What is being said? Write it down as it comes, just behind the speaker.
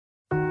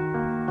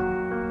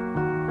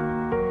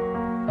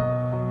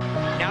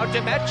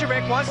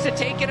Dimitrovic wants to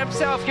take it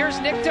himself. Here's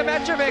Nick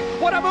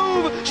Dimitrovic. What a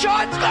move!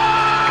 Shot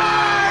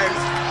scores!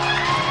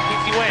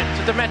 He wins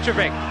to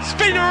Dimitrovic.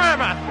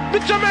 Spinorama.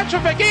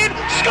 Dimitrovic in.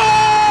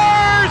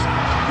 Scores!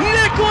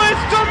 Nicholas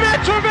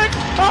Dimitrovic,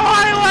 a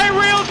highlight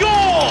reel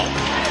goal!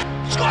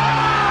 Scores!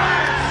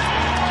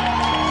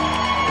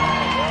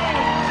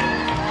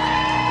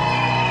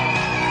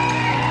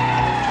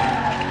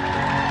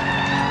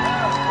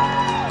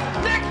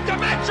 Nick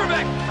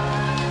Dimitrovic!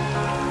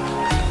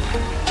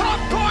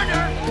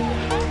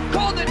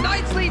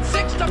 Knights lead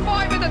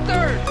 6-5 in the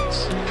third.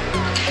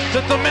 To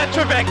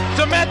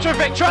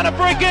Dimitrovic trying to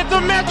break it.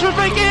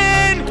 Dimitrovic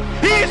in.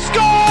 He scores!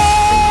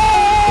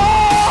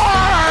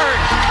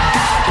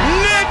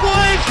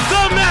 Nicholas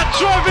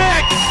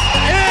Dimitrovic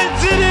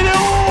ends it in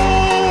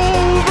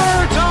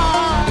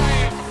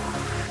overtime.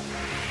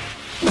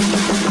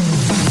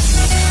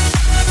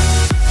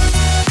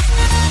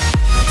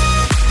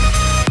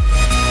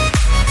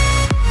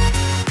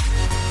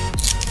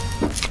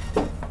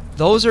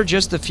 Those are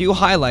just a few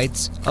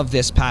highlights of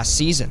this past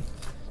season.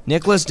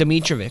 Nicholas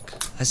Dimitrovic,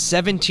 a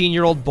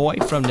 17-year-old boy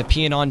from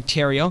Nepean,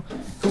 Ontario,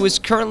 who is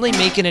currently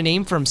making a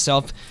name for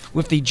himself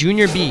with the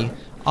Junior B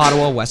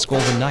Ottawa West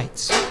Golden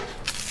Knights.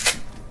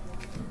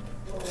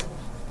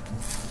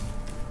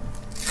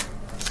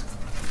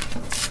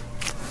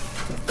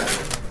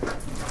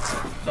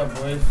 What's up,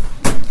 boys?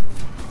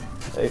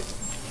 Hey.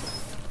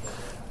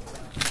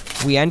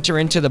 We enter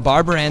into the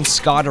Barbara Ann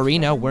Scott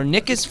Arena, where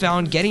Nick is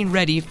found getting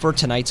ready for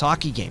tonight's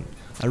hockey game,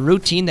 a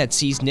routine that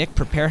sees Nick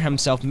prepare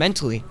himself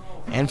mentally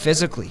and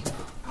physically.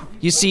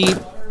 You see,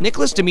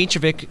 Nicholas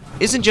Dimitrovic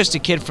isn't just a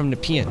kid from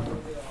Nepean.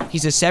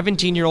 He's a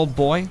 17-year-old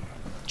boy,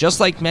 just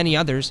like many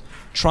others,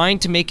 trying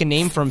to make a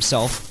name for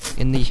himself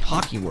in the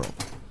hockey world.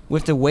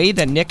 With the way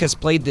that Nick has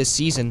played this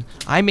season,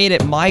 I made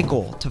it my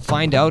goal to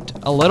find out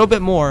a little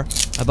bit more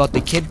about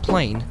the kid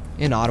playing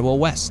in Ottawa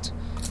West.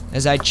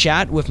 As I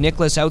chat with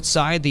Nicholas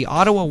outside the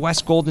Ottawa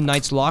West Golden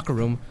Knights locker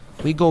room,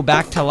 we go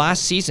back to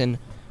last season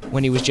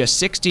when he was just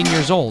 16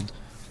 years old,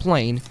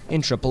 playing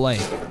in AAA.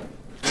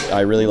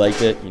 I really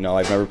liked it.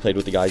 I've never played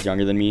with the guys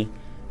younger than me,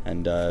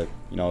 and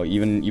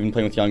even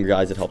playing with younger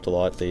guys, it helped a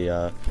lot. They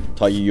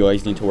taught you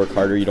always need to work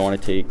harder. You don't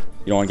want to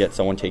get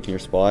someone taking your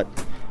spot.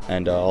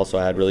 And also,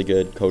 I had really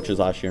good coaches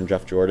last year in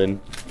Jeff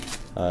Jordan.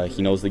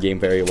 He knows the game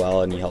very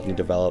well, and he helped me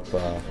develop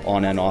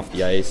on and off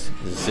the ice.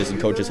 His assistant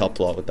coaches helped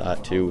a lot with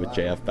that too, with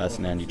JF Best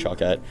and Andy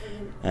Choquette,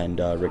 and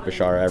Rick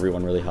Bashara.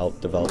 Everyone really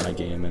helped develop my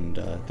game, and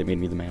they made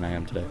me the man I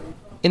am today.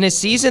 In a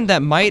season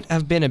that might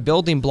have been a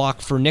building block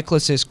for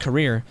Nicholas's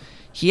career,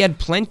 he had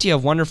plenty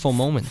of wonderful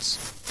moments.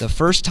 The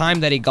first time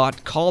that he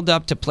got called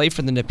up to play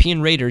for the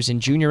Nepean Raiders in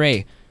Junior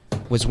A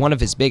was one of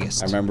his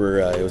biggest. I remember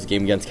it was a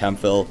game against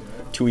Kempville.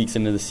 2 weeks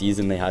into the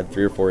season, they had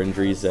 3 or 4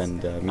 injuries,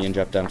 and me and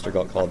Jeff Dempster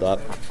got called up.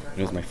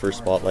 It was my first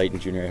spotlight in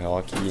Junior A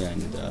hockey,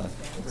 and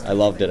I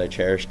loved it. I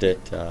cherished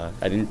it.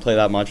 I didn't play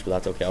that much, but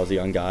that's okay. I was a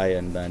young guy,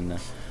 and then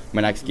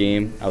my next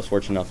game, I was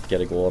fortunate enough to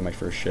get a goal on my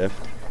first shift.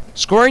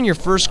 Scoring your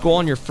first goal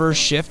on your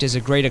first shift is a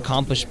great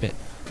accomplishment,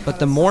 but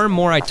the more and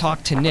more I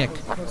talk to Nick,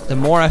 the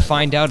more I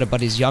find out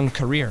about his young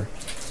career.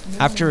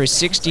 After his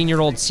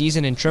 16-year-old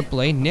season in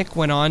AAA, Nick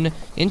went on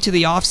into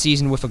the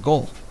offseason with a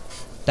goal.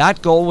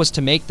 That goal was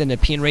to make the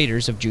Nepean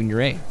Raiders of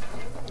Junior A.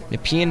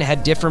 Nepean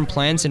had different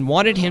plans and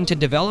wanted him to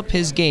develop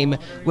his game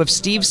with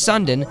Steve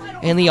Sundin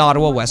and the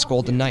Ottawa West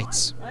Golden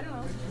Knights.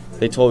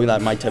 They told me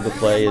that my type of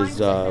play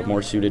is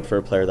more suited for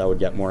a player that would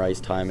get more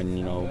ice time and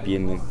be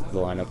in the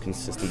lineup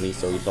consistently.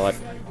 So we thought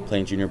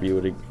playing Junior B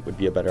would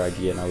be a better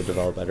idea, and I would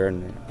develop better.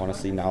 And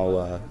honestly,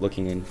 now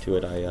looking into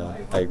it,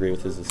 I agree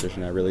with his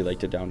decision. I really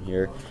liked it down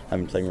here. I've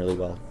been playing really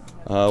well.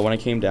 When I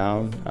came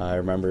down, I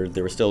remember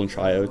they were still in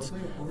tryouts,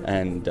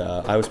 and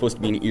I was supposed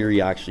to be in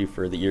Erie actually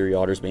for the Erie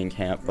Otters main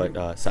camp,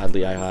 but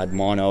sadly I had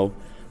mono,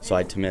 so I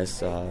had to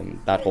miss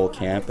that whole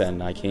camp.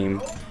 And I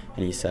came,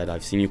 and he said,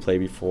 "I've seen you play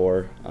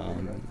before.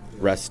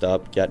 Rest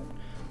up, get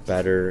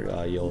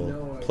better.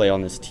 You'll play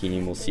on this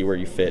team. We'll see where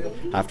you fit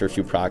after a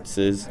few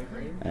practices."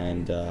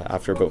 And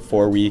after about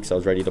 4 weeks, I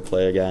was ready to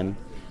play again.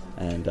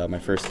 And my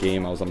first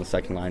game, I was on the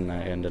second line, and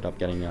I ended up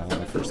getting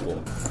my first goal.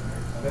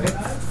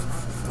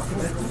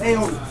 Hey,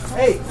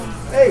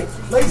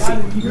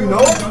 Lacey, you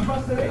know?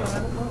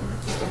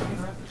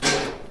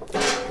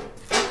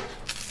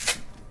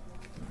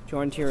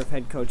 Joined here with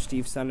head coach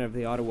Steve Sundin of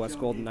the Ottawa West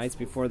Golden Knights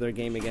before their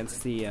game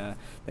against the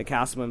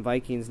Castleman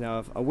Vikings.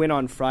 Now, a win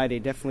on Friday,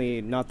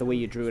 definitely not the way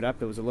you drew it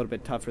up. It was a little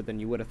bit tougher than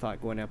you would have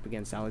thought going up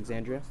against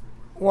Alexandria.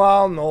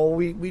 Well, no,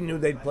 we knew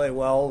they'd play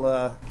well.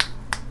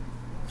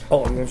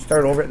 I'm going to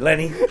start over at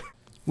Lenny.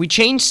 We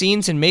change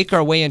scenes and make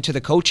our way into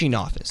the coaching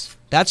office.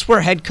 That's where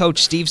head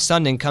coach Steve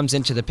Sundin comes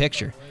into the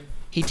picture.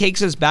 He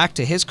takes us back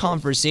to his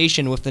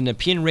conversation with the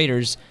Nepean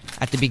Raiders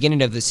at the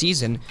beginning of the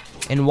season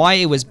and why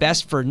it was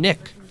best for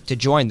Nick to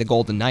join the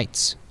Golden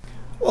Knights.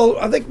 Well,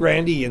 I think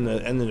Randy and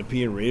the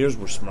Nepean Raiders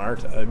were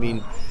smart. I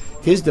mean,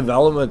 his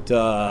development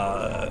was,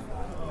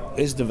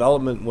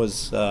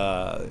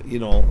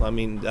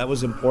 that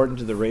was important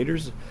to the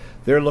Raiders.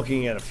 They're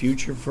looking at a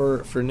future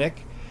for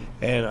Nick.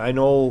 And I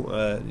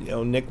know,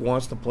 Nick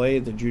wants to play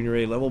at the junior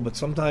A level, but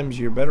sometimes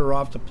you're better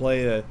off to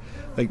play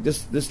like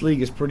this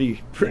league is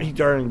pretty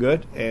darn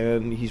good,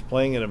 and he's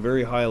playing at a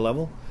very high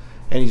level,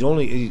 and he's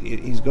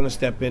going to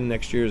step in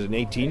next year as an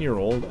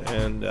 18-year-old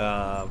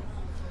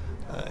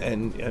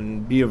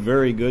and be a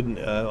very good.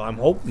 I'm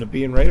hoping to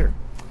be in Raider.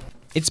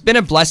 It's been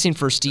a blessing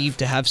for Steve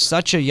to have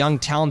such a young,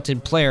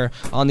 talented player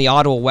on the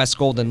Ottawa West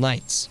Golden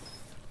Knights.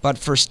 But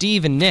for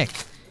Steve and Nick,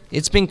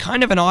 it's been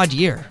kind of an odd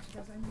year.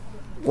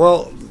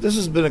 Well, this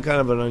has been a kind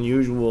of an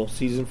unusual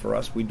season for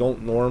us. We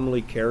don't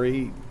normally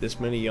carry this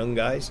many young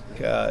guys.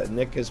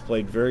 Nick has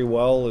played very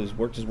well, has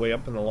worked his way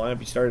up in the lineup.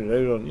 He started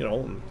out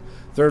on,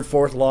 third,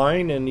 fourth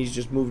line, and he's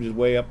just moved his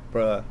way up.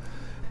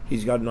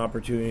 He's got an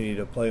opportunity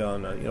to play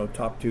on,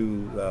 top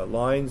two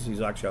lines. He's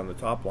actually on the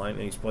top line,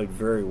 and he's played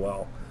very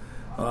well.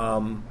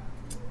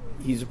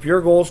 He's a pure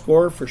goal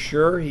scorer for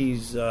sure.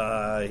 He's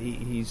got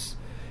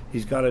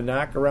a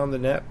knack around the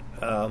net.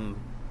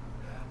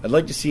 I'd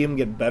like to see him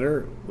get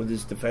better with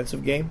his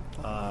defensive game.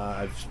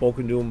 I've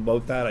spoken to him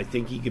about that. I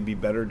think he could be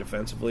better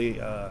defensively.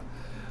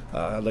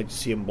 I'd like to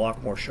see him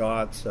block more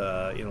shots, be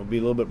a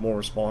little bit more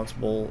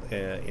responsible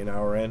in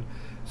our end.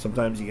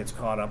 Sometimes he gets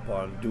caught up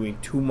on doing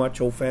too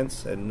much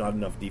offense and not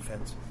enough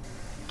defense.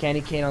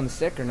 Candy cane on the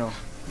stick or no?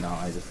 No,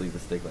 I just leave the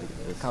stick like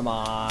it is. Come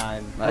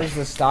on. Where's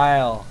the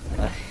style?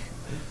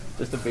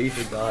 Just a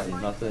basic guy,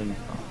 nothing.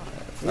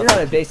 You're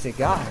not a basic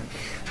guy.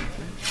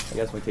 I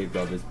guess my tape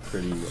job is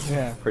pretty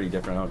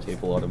different. I don't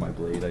tape a lot of my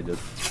blade.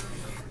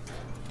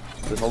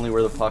 Just only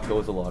where the puck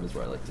goes a lot is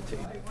where I like to tape.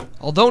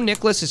 Although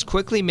Nicholas is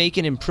quickly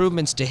making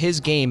improvements to his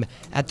game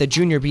at the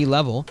Junior B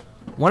level,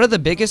 one of the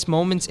biggest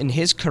moments in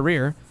his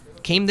career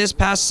came this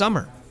past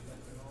summer,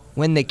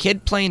 when the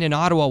kid playing in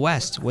Ottawa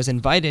West was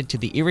invited to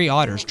the Erie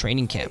Otters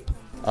training camp.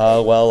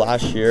 Well,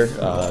 last year,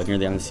 near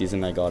the end of the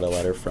season, I got a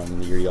letter from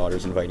the Erie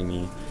Otters inviting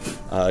me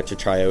to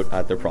try out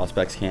at their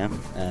prospects camp,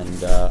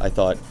 and I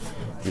thought,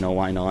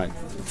 why not?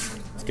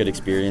 It's a good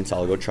experience.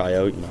 I'll go try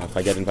out. If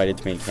I get invited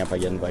to main camp, I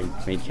get invited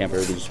to main camp.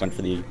 Everybody just went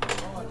for the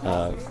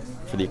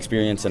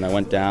experience, and I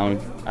went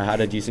down. I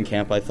had a decent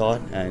camp, I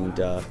thought, and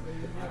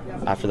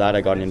after that,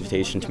 I got an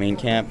invitation to main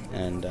camp,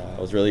 and I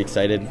was really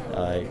excited.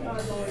 I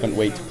couldn't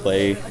wait to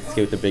play,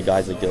 skate with the big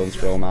guys like Dylan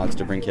Strome, Alex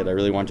DeBrincat. I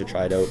really wanted to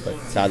try it out, but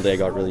sadly I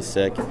got really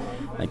sick and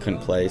I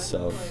couldn't play,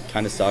 so it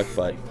kind of sucked,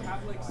 but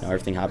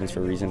everything happens for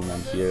a reason, and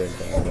I'm here,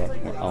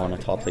 and I'm on a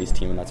top-place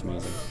team, and that's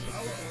amazing.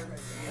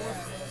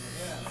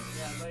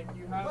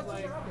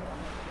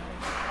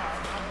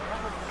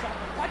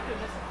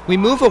 We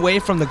move away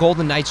from the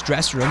Golden Knights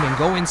dressing room and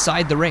go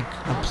inside the rink,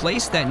 a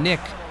place that Nick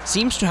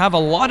seems to have a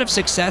lot of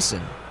success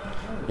in.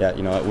 Yeah,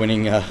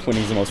 winning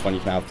is the most fun you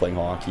can have playing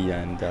hockey,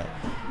 and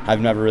I've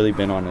never really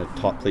been on a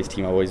top place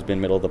team. I've always been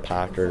middle of the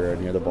pack or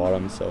near the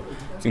bottom, so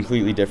it's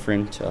completely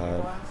different.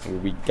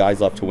 We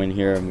guys love to win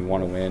here, and we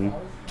want to win,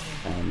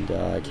 and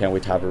I can't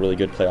wait to have a really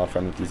good playoff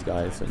run with these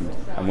guys, and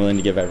I'm willing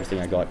to give everything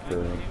I got for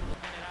them.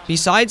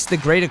 Besides the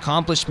great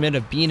accomplishment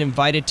of being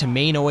invited to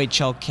Maine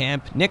OHL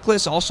camp,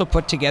 Nicholas also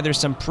put together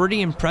some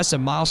pretty impressive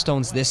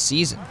milestones this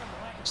season,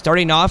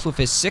 starting off with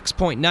his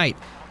 6-point night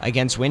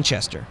against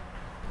Winchester.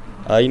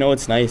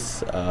 It's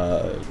nice.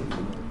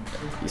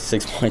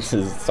 6 points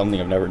is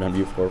something I've never done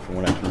before from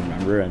what I can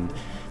remember, and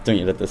doing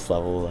it at this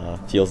level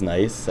feels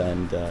nice,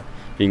 and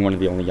being one of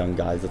the only young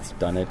guys that's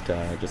done it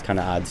just kind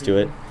of adds to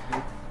it.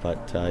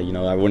 But, I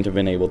wouldn't have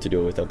been able to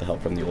do it without the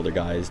help from the older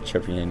guys,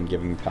 chipping in,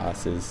 giving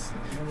passes,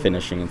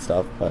 finishing and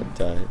stuff. But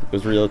it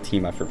was a real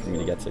team effort for me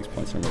to get 6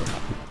 points, and I'm really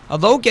happy.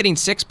 Although getting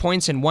 6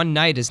 points in one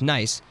night is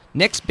nice,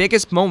 Nick's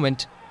biggest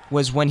moment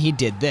was when he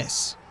did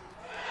this.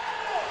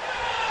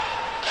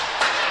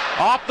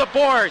 Off the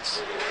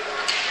boards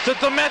to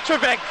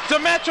Dimitrovic.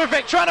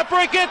 Dimitrovic trying to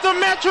break it.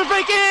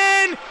 Dimitrovic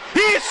in.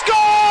 He scored!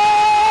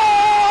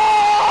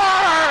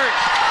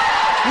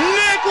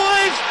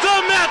 Nicholas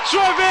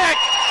Dimitrovic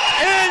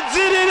ends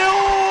it in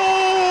overtime.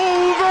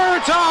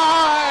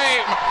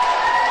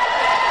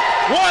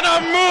 What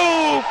a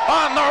move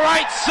on the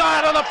right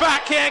side of the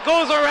backhand.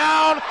 Goes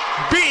around,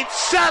 beats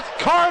Seth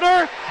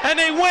Carter, and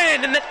they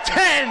win in the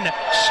 10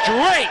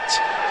 straight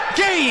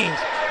games.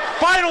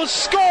 Final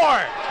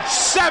score,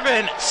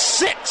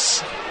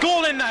 7-6,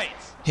 Golden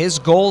Knights. His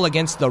goal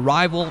against the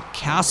rival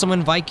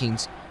Castleman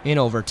Vikings in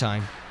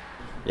overtime.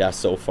 Yeah,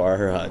 so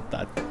far,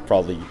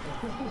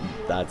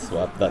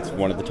 that's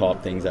one of the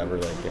top things ever.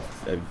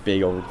 That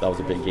was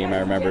a big game. I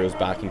remember it was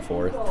back and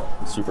forth,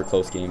 super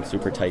close game,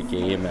 super tight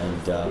game,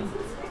 and I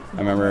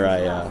remember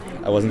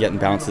I wasn't getting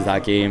bounces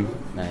that game,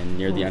 and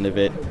near the end of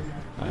it,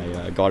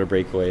 I got a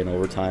breakaway in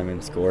overtime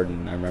and scored,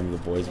 and I remember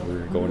the boys were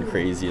going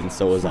crazy, and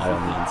so was I on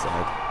the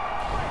inside.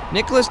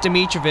 Nicholas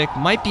Dimitrovic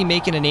might be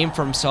making a name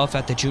for himself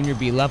at the Junior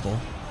B level,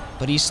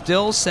 but he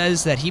still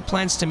says that he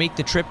plans to make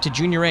the trip to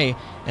Junior A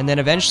and then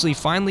eventually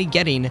finally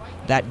getting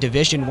that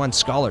Division I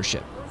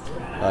scholarship.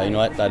 You know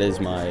what? That is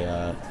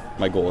my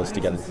goal, is to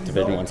get a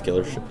Division I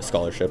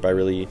scholarship. I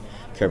really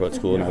care about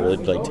school, and I really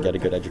like to get a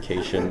good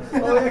education.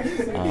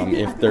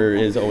 If there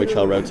is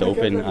OHL routes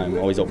open, I'm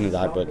always open to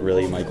that, but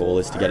really my goal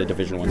is to get a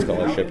Division I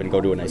scholarship and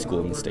go to a nice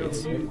school in the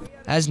States.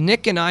 As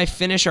Nick and I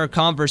finish our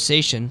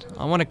conversation,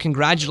 I want to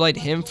congratulate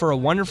him for a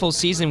wonderful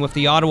season with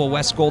the Ottawa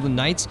West Golden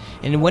Knights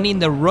and winning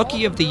the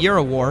Rookie of the Year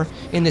award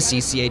in the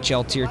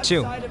CCHL Tier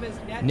 2.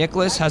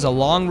 Nicholas has a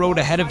long road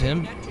ahead of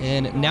him,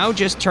 and now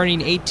just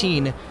turning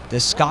 18, the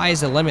sky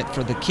is the limit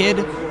for the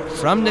kid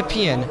from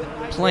Nepean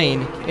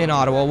playing in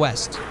Ottawa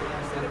West.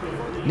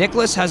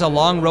 Nicholas has a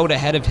long road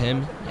ahead of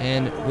him,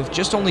 and with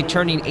just only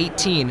turning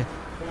 18,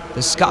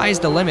 the sky is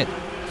the limit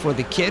for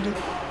the kid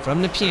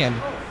from Nepean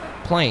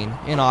playing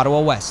in Ottawa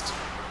West.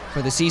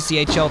 For the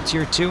CCHL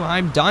Tier 2,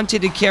 I'm Dante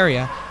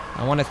DeCaria.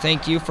 I want to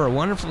thank you for a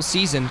wonderful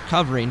season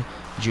covering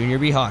Junior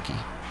B hockey.